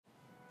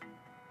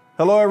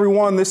Hello,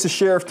 everyone. This is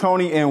Sheriff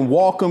Tony, and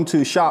welcome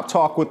to Shop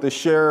Talk with the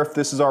Sheriff.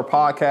 This is our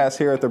podcast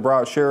here at the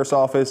Broward Sheriff's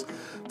Office.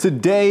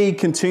 Today,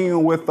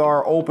 continuing with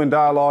our open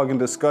dialogue and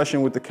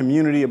discussion with the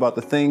community about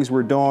the things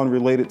we're doing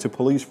related to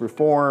police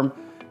reform.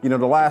 You know,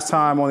 the last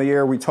time on the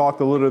air, we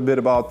talked a little bit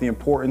about the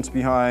importance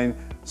behind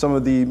some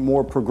of the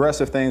more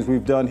progressive things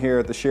we've done here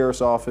at the Sheriff's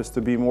Office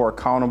to be more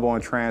accountable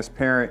and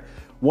transparent.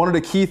 One of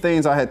the key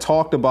things I had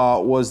talked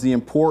about was the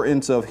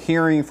importance of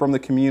hearing from the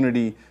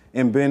community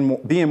and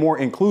being more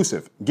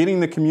inclusive, getting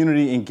the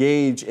community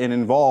engaged and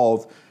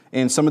involved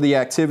in some of the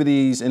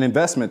activities and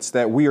investments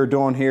that we are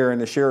doing here in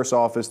the Sheriff's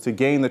Office to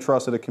gain the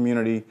trust of the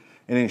community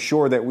and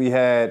ensure that we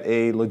had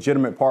a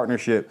legitimate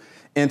partnership.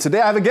 And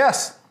today I have a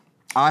guest.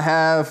 I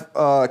have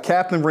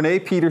Captain Renee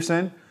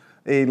Peterson,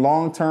 a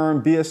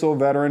long-term BSO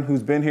veteran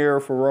who's been here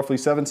for roughly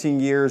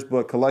 17 years,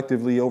 but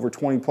collectively over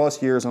 20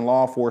 plus years in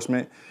law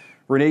enforcement.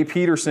 Renee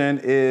Peterson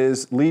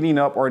is leading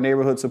up our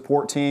neighborhood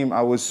support team.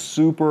 I was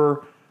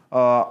super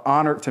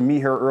honored to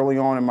meet her early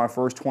on in my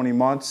first 20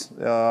 months.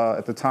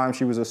 At the time,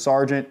 she was a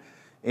sergeant.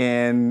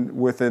 And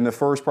within the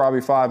first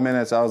probably 5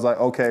 minutes, I was like,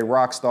 okay,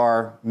 rock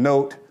star,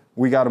 note,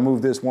 we got to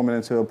move this woman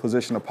into a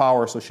position of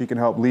power so she can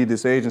help lead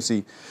this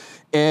agency.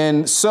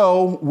 And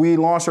so we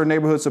launched our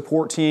neighborhood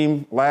support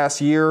team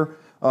last year.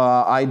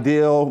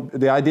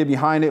 The idea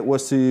behind it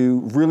was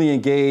to really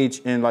engage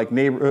in like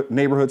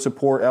neighborhood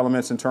support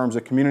elements in terms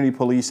of community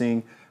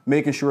policing,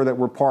 making sure that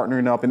we're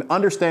partnering up and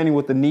understanding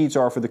what the needs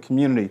are for the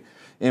community.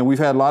 And we've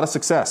had a lot of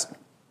success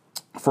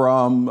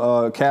from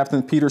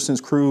Captain Peterson's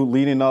crew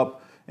leading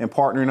up and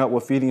partnering up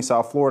with Feeding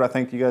South Florida. I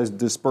think you guys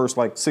dispersed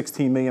like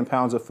 16 million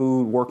pounds of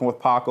food, working with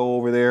Paco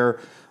over there,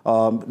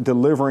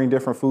 delivering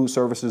different food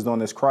services during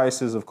this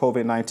crisis of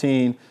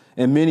COVID-19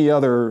 and many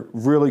other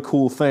really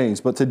cool things.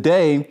 But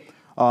today,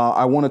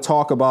 I want to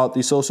talk about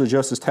the Social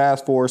Justice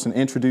Task Force and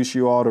introduce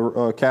you all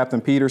to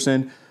Captain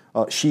Peterson.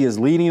 She is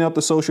leading up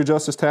the Social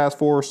Justice Task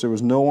Force. There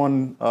was no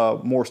one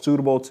more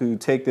suitable to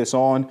take this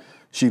on.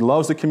 She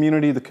loves the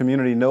community. The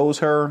community knows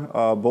her,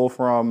 both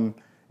from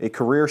a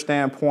career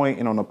standpoint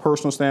and on a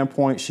personal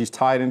standpoint. She's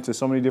tied into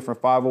so many different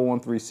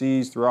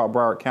 501(c)(3)s throughout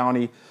Broward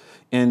County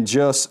and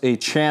just a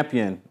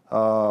champion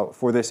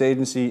for this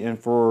agency and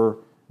for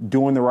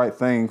doing the right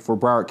thing for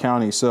Broward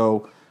County.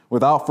 So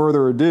without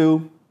further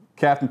ado,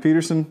 Captain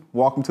Peterson,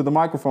 welcome to the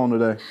microphone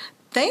today.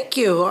 Thank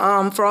you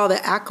for all the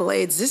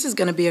accolades. This is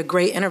going to be a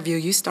great interview.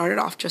 You started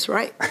off just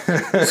right.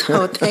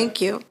 So thank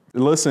you.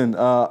 Listen,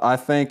 I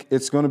think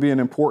it's going to be an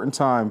important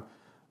time.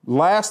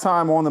 Last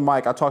time on the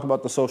mic, I talked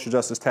about the Social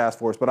Justice Task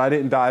Force, but I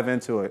didn't dive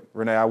into it.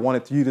 Renee, I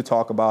wanted you to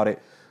talk about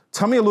it.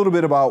 Tell me a little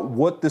bit about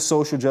what the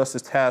Social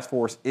Justice Task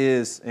Force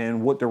is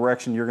and what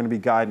direction you're going to be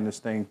guiding this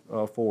thing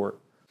forward.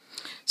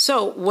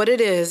 So what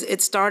it is,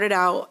 it started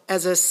out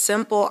as a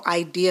simple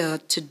idea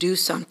to do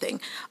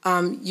something.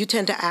 You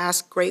tend to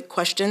ask great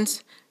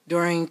questions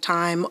during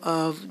time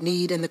of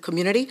need in the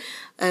community.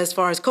 As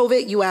far as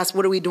COVID, you asked,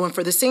 what are we doing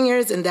for the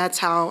seniors? And that's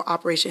how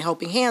Operation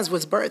Helping Hands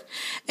was birthed.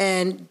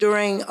 And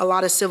during a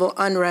lot of civil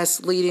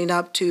unrest leading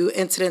up to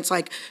incidents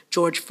like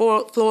George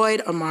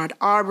Floyd, Ahmaud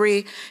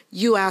Arbery,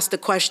 you asked the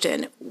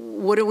question,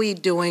 what are we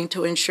doing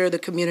to ensure the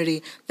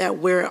community that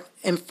we're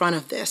in front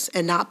of this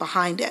and not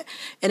behind it?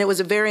 And it was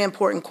a very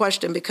important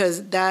question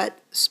because that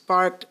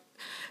started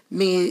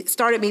me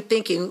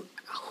thinking,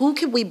 who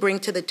can we bring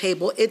to the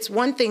table? It's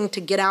one thing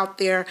to get out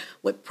there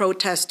with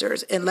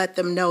protesters and let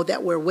them know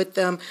that we're with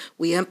them,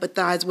 we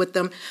empathize with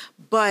them,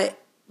 but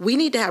we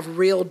need to have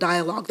real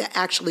dialogue that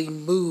actually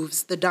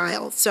moves the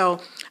dial. So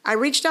I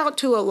reached out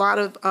to a lot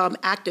of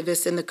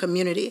activists in the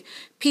community,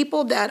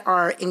 people that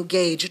are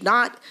engaged,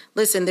 not,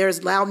 listen,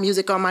 there's loud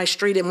music on my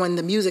street and when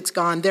the music's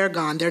gone, they're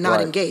not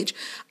right. Engaged.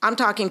 I'm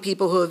talking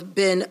people who have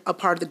been a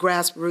part of the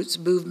grassroots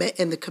movement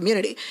in the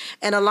community.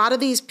 And a lot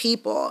of these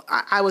people,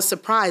 I was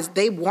surprised,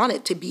 they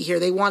wanted to be here.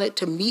 They wanted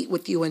to meet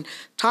with you and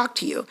talk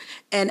to you.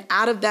 And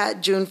out of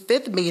that June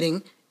 5th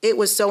meeting, it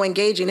was so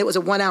engaging. It was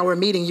a 1 hour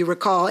meeting, you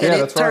recall, and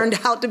it turned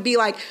out to be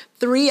like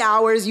 3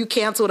 hours. You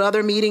canceled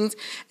other meetings.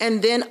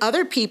 And then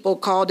other people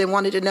called and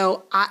wanted to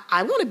know,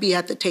 I want to be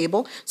at the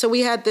table. So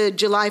we had the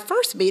July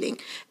 1st meeting.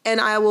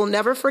 And I will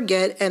never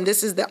forget, and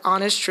this is the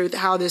honest truth,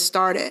 how this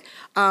started.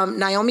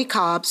 Naomi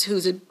Cobbs,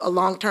 who's a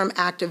long-term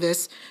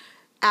activist,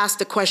 asked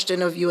a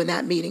question of you in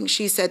that meeting.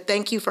 She said,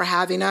 thank you for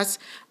having us.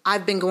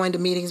 I've been going to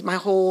meetings my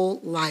whole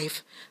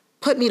life.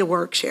 Put me to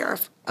work,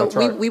 Sheriff.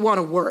 We want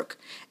to work.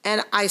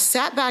 And I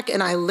sat back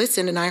and I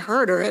listened and I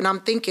heard her and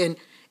I'm thinking,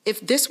 if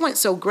this went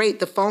so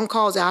great, the phone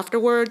calls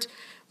afterwards,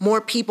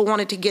 more people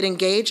wanted to get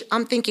engaged.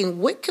 I'm thinking,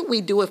 what could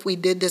we do if we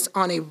did this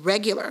on a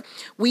regular?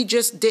 We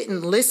just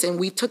didn't listen.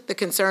 We took the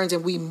concerns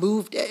and we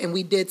moved it and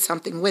we did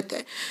something with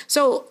it.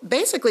 So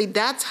basically,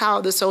 that's how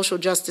the Social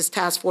Justice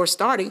Task Force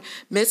started.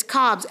 Ms.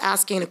 Cobbs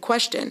asking a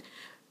question,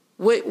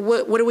 what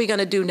are we going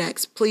to do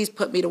next? Please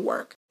put me to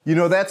work. You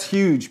know, that's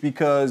huge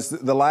because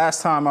the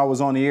last time I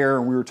was on the air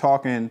and we were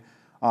talking,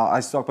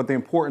 I talked about the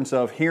importance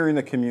of hearing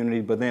the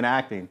community, but then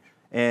acting.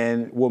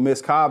 And what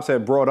Ms. Cobbs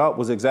had brought up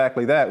was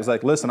exactly that. It was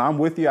like, listen, I'm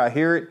with you. I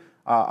hear it.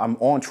 I'm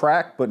on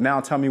track. But now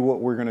tell me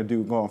what we're going to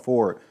do going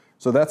forward.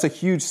 So that's a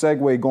huge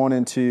segue going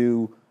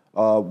into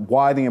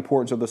why the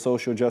importance of the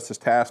Social Justice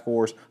Task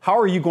Force. How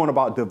are you going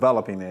about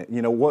developing it?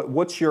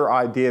 What's your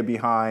idea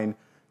behind,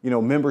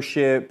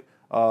 membership?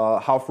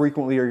 How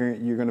frequently are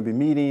you going to be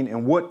meeting?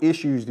 And what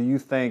issues do you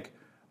think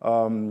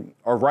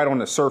are right on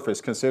the surface,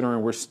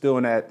 considering we're still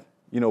in that,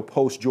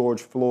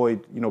 post-George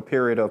Floyd,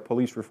 period of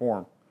police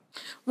reform?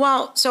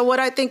 Well, so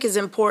what I think is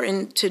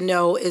important to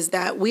know is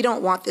that we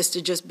don't want this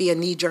to just be a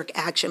knee-jerk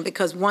action,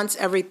 because once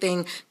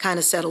everything kind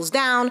of settles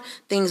down,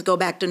 things go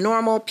back to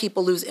normal,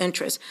 people lose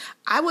interest.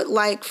 I would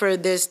like for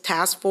this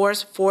task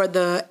force, for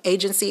the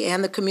agency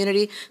and the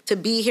community, to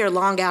be here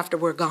long after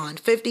we're gone.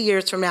 50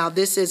 years from now,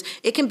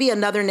 it can be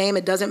another name,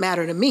 it doesn't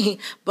matter to me,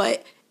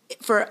 but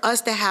for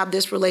us to have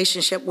this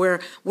relationship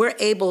where we're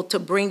able to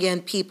bring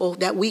in people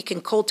that we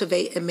can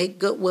cultivate and make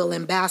goodwill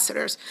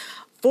ambassadors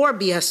for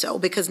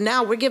BSO, because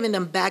now we're giving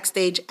them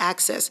backstage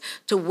access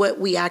to what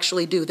we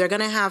actually do. They're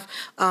going to have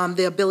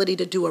the ability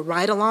to do a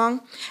ride-along.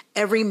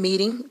 Every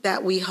meeting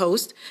that we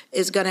host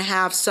is going to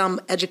have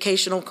some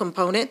educational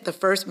component. The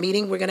first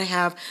meeting, we're going to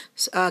have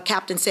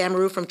Captain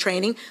Samaru from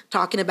training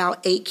talking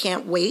about 8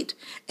 Can't Wait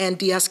and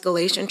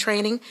de-escalation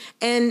training.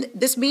 And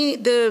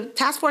the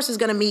task force is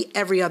going to meet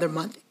every other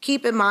month.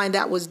 Keep in mind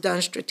that was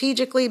done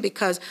strategically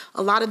because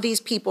a lot of these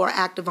people are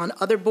active on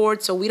other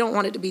boards, so we don't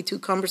want it to be too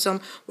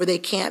cumbersome where they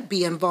can't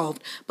be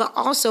involved. But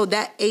also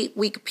that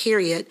 8-week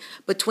period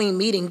between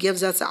meeting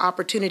gives us the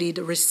opportunity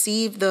to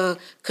receive the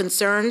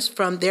concerns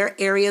from their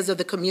areas of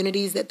the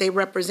communities that they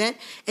represent,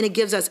 and it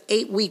gives us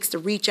 8 weeks to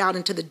reach out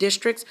into the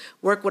districts,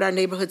 work with our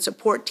neighborhood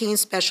support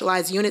teams,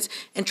 specialized units,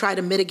 and try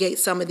to mitigate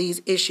some of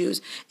these issues,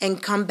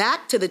 and come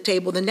back to the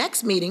table the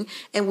next meeting,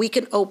 and we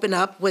can open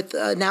up with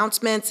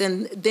announcements,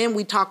 and then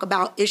we talk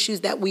about issues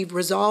that we've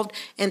resolved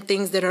and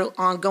things that are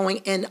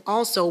ongoing, and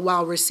also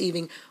while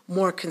receiving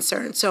more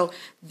concern. So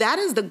that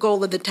is the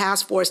goal of the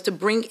task force, to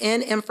bring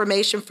in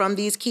information from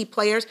these key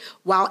players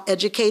while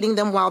educating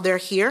them while they're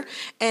here.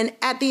 And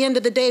at the end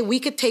of the day, we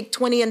could take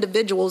 20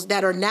 individuals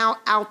that are now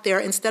out there,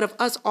 instead of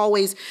us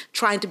always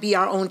trying to be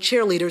our own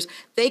cheerleaders,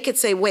 they could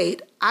say,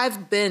 wait,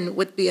 I've been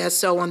with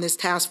BSO on this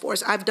task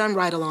force. I've done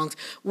ride-alongs.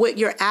 What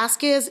your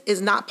ask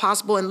is not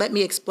possible, and let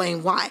me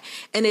explain why.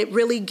 And it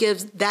really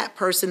gives that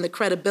person the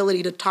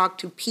credibility to talk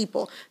to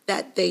people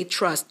that they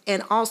trust,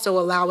 and also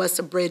allow us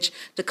a bridge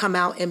to come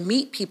out and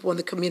meet people in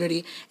the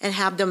community and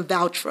have them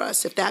vouch for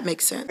us, if that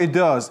makes sense. It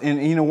does.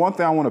 And, one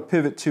thing I want to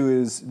pivot to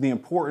is the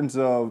importance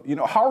of,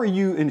 how are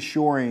you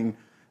ensuring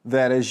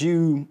that as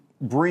you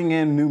bring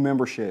in new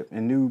membership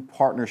and new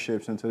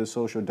partnerships into the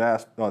Social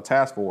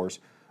Task Force,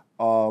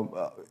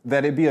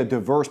 that it be a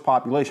diverse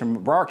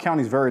population? Broward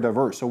County is very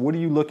diverse. So what are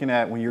you looking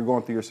at when you're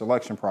going through your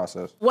selection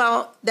process?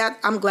 Well,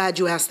 I'm glad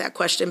you asked that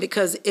question,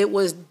 because it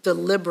was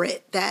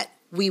deliberate that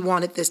we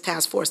wanted this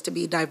task force to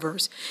be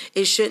diverse.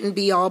 It shouldn't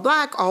be all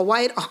Black, all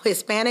white, all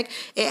Hispanic.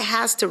 It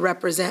has to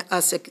represent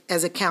us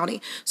as a county.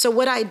 So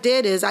what I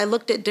did is I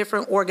looked at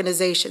different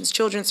organizations.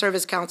 Children's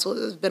Service Council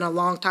has been a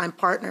longtime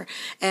partner.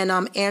 And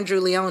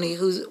Andrew Leone,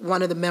 who's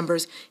one of the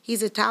members,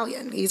 he's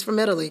Italian. He's from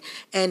Italy.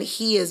 And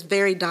he is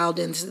very dialed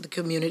into the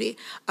community.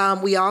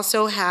 We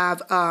also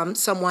have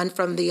someone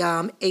from the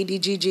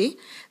ADGG.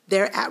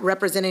 They're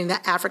representing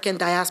the African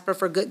diaspora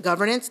for good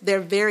governance.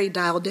 They're very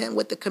dialed in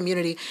with the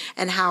community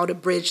and how to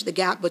bridge the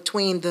gap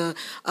between the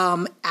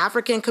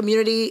African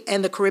community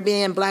and the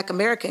Caribbean Black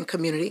American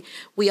community.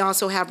 We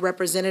also have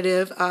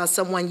representative,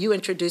 someone you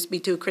introduced me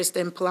to,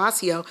 Kristen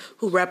Palacio,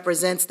 who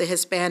represents the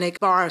Hispanic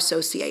Bar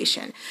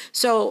Association.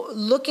 So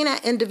looking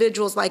at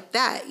individuals like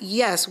that,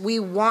 yes, we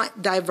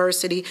want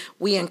diversity.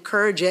 We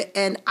encourage it.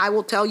 And I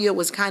will tell you, it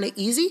was kind of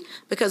easy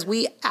because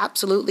we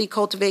absolutely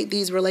cultivate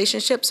these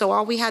relationships. So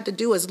all we had to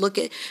do is look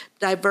at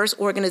diverse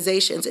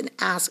organizations and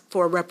ask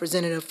for a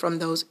representative from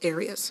those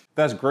areas.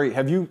 That's great.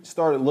 Have you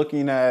started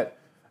looking at,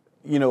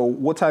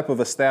 what type of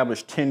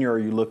established tenure are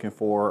you looking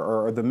for?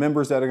 Or are the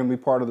members that are going to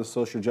be part of the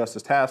Social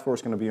Justice Task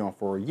Force going to be on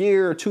for a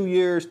year, 2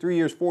 years, 3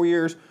 years, 4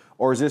 years?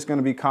 Or is this going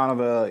to be kind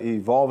of an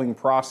evolving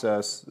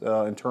process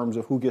in terms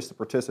of who gets to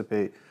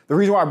participate? The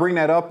reason why I bring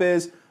that up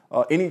is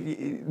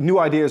any new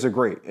ideas are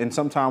great, and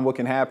sometimes what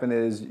can happen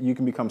is you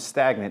can become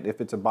stagnant if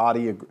it's a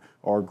body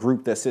or a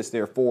group that sits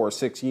there 4 or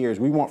 6 years.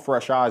 We want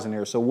fresh eyes in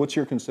there. So what's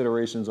your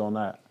considerations on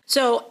that?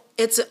 So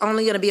it's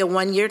only going to be a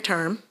 1-year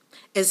term,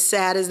 as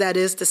sad as that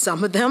is to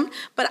some of them.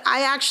 But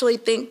I actually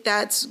think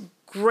that's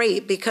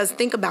great, because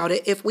think about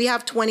it. If we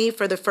have 20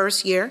 for the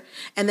first year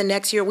and the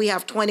next year we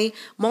have 20,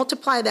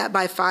 multiply that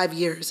by 5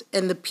 years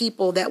and the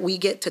people that we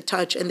get to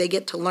touch and they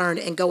get to learn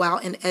and go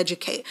out and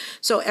educate.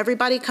 So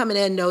everybody coming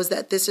in knows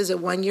that this is a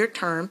 1-year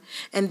term,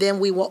 and then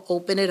we will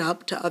open it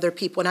up to other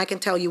people. And I can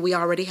tell you, we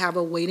already have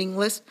a waiting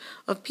list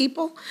of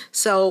people.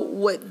 So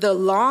what the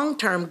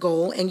long-term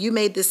goal, and you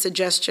made this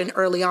suggestion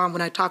early on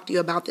when I talked to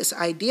you about this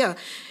idea,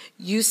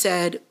 you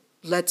said,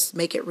 let's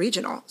make it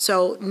regional.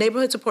 So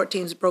neighborhood support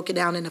teams broke it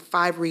down into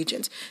 5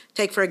 regions.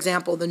 Take, for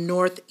example, the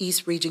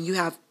Northeast region. You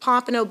have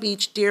Pompano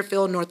Beach,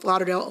 Deerfield, North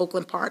Lauderdale,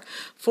 Oakland Park,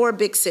 4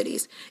 big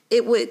cities.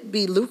 It would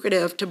be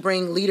lucrative to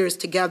bring leaders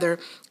together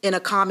in a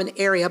common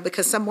area,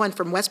 because someone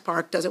from West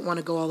Park doesn't want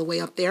to go all the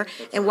way up there.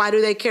 And why do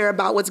they care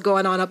about what's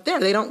going on up there?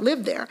 They don't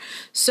live there.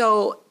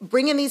 So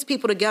bringing these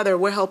people together,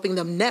 we're helping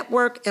them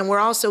network, and we're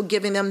also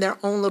giving them their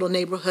own little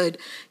neighborhood,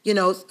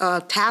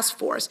 task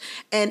force.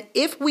 And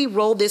if we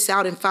roll this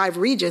out in 5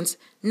 regions,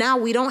 now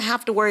we don't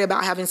have to worry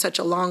about having such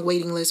a long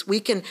waiting list. We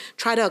can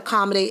try to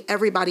accommodate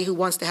everybody who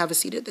wants to have a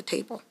seat at the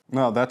table.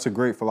 No, that's a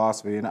great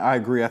philosophy. And I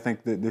agree. I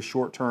think that the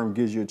short term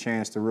gives you a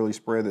chance to really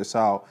spread this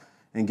out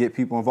and get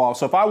people involved.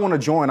 So if I want to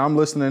join, I'm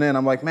listening in.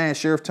 I'm like, man,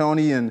 Sheriff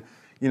Tony and,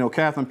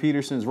 Kathleen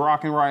Peterson's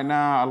rocking right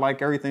now. I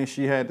like everything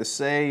she had to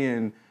say.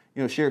 And,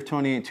 Sheriff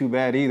Tony ain't too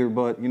bad either.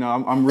 But,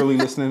 I'm really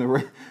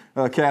listening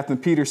to Kathleen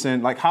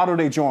Peterson. Like, how do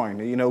they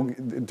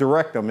join?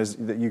 Direct them.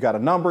 You got a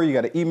number? You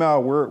got an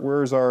email?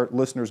 Where's our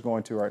listeners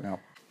going to right now?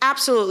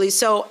 Absolutely.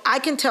 So I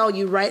can tell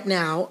you right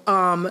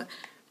now,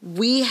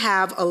 we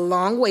have a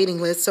long waiting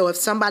list. So if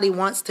somebody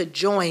wants to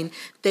join,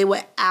 they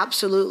would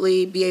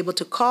absolutely be able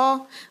to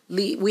call.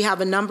 We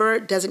have a number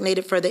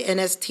designated for the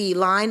NST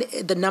line.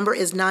 The number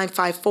is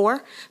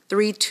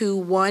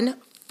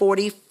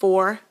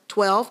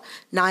 954-321-4412,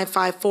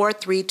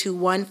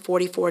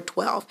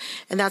 954-321-4412.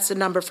 And that's the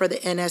number for the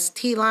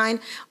NST line.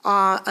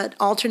 An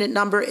alternate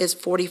number is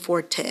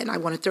 4410. I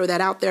want to throw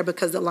that out there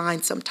because the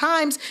line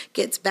sometimes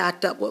gets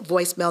backed up with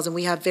voicemails, and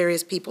we have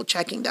various people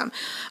checking them.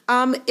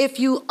 If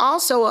you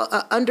also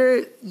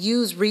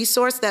underused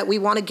resource that we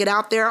want to get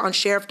out there on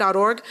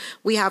sheriff.org,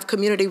 we have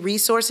community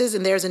resources,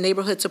 and there's a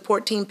neighborhood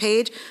support team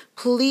page.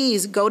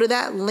 Please go to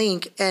that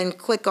link and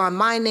click on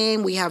my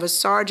name. We have a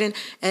sergeant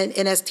and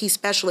NST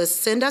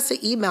specialist. Send us an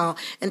email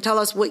and tell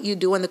us what you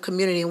do in the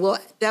community, and we'll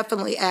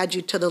definitely add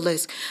you to the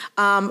list.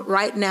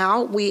 Right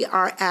now, we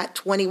are at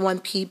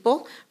 21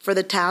 people for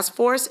the task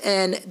force,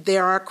 and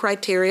there are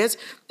criteria.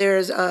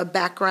 There's a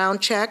background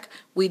check.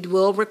 We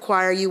will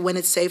require you, when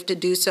it's safe to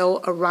do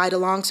so, a ride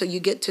along so you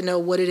get to know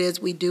what it is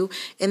we do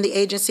in the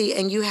agency,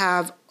 and you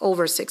have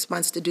over 6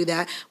 months to do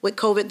that. With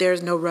COVID,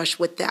 there's no rush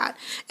with that.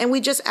 And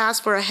we just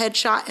ask for a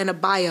headshot and a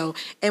bio,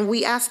 and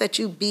we ask that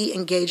you be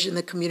engaged in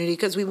the community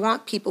because we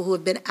want people who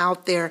have been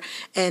out there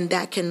and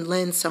that can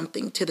lend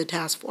something to the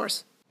task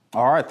force.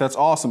 All right, that's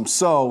awesome.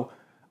 So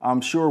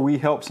I'm sure we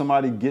helped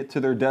somebody get to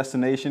their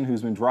destination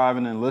who's been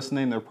driving and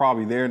listening. They're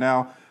probably there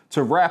now.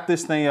 To wrap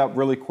this thing up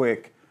really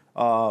quick,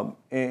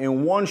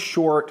 in one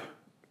short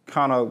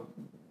kind of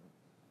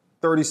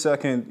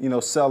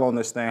 30-second, sell on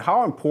this thing,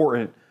 how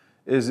important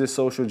is this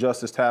social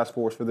justice task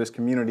force for this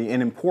community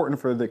and important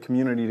for the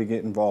community to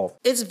get involved?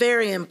 It's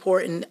very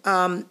important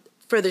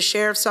for the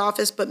sheriff's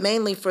office, but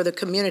mainly for the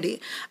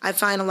community. I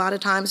find a lot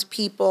of times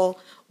people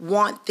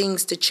want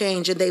things to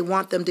change and they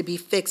want them to be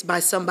fixed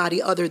by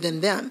somebody other than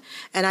them.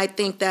 And I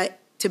think that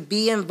to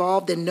be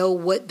involved and know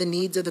what the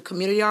needs of the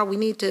community are, we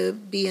need to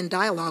be in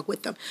dialogue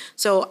with them.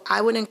 So I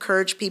would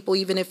encourage people,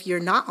 even if you're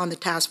not on the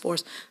task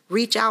force,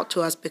 reach out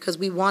to us because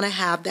we want to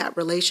have that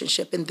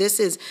relationship. And this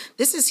is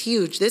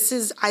huge. This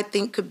is, I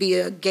think, could be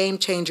a game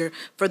changer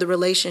for the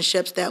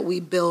relationships that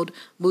we build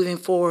moving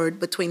forward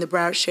between the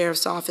Broward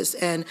Sheriff's Office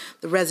and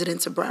the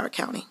residents of Broward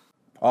County.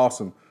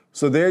 Awesome.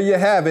 So there you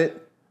have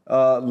it.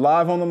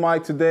 Live on the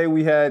mic today,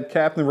 we had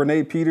Captain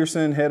Renee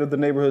Peterson, head of the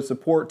neighborhood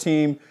support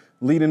team,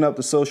 leading up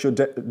the social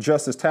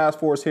justice task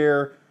force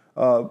here.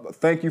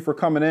 Thank you for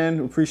coming in.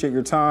 Appreciate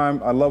your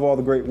time. I love all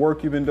the great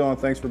work you've been doing.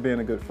 Thanks for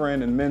being a good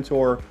friend and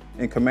mentor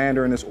and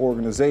commander in this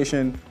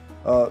organization.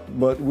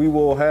 But we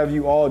will have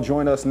you all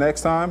join us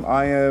next time.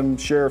 I am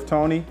Sheriff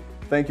Tony.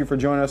 Thank you for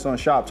joining us on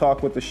Shop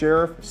Talk with the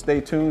Sheriff.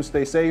 Stay tuned,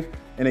 stay safe.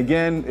 And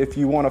again, if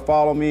you want to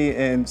follow me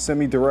and send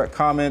me direct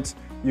comments,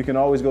 you can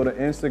always go to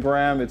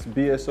Instagram. It's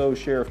BSO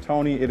Sheriff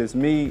Tony. It is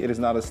me. It is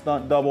not a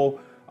stunt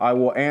double. I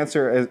will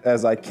answer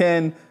as I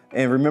can.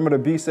 And remember to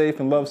be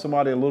safe and love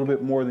somebody a little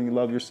bit more than you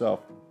love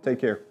yourself. Take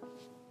care.